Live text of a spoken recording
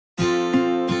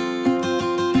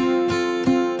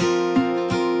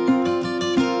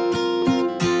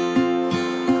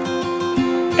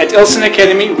At Elsen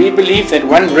Academy, we believe that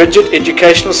one rigid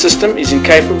educational system is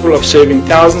incapable of serving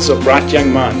thousands of bright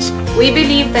young minds. We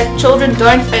believe that children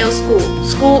don't fail school.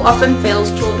 School often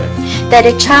fails children. That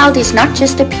a child is not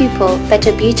just a pupil, but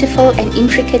a beautiful and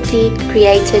intricately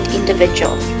created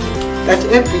individual. That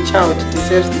every child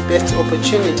deserves the best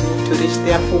opportunity to reach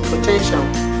their full potential.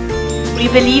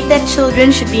 We believe that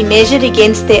children should be measured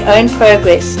against their own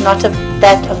progress, not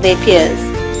that of their peers.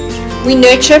 We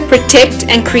nurture, protect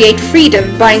and create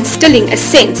freedom by instilling a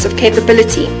sense of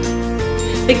capability.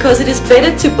 Because it is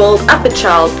better to build up a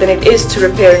child than it is to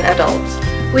repair an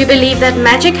adult. We believe that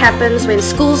magic happens when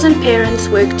schools and parents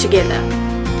work together.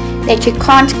 That you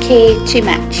can't care too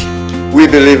much. We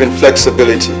believe in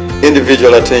flexibility,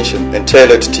 individual attention and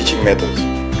tailored teaching methods.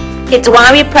 It's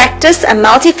why we practice a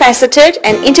multifaceted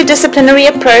and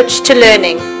interdisciplinary approach to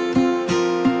learning.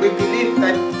 We believe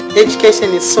that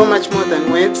education is so much more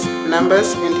than words,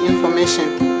 numbers and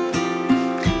information.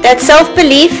 That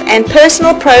self-belief and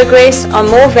personal progress are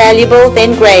more valuable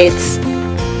than grades.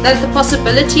 That the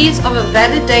possibilities of a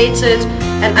validated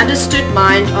and understood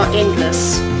mind are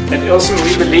endless. At Elsen,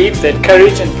 we believe that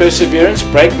courage and perseverance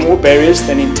break more barriers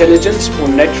than intelligence or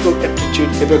natural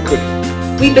aptitude ever could.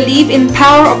 We believe in the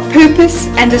power of purpose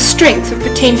and the strength of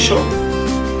potential.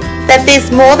 That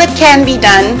there's more that can be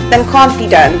done than can't be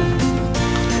done.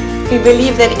 We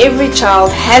believe that every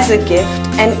child has a gift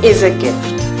and is a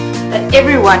gift. That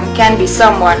everyone can be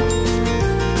someone.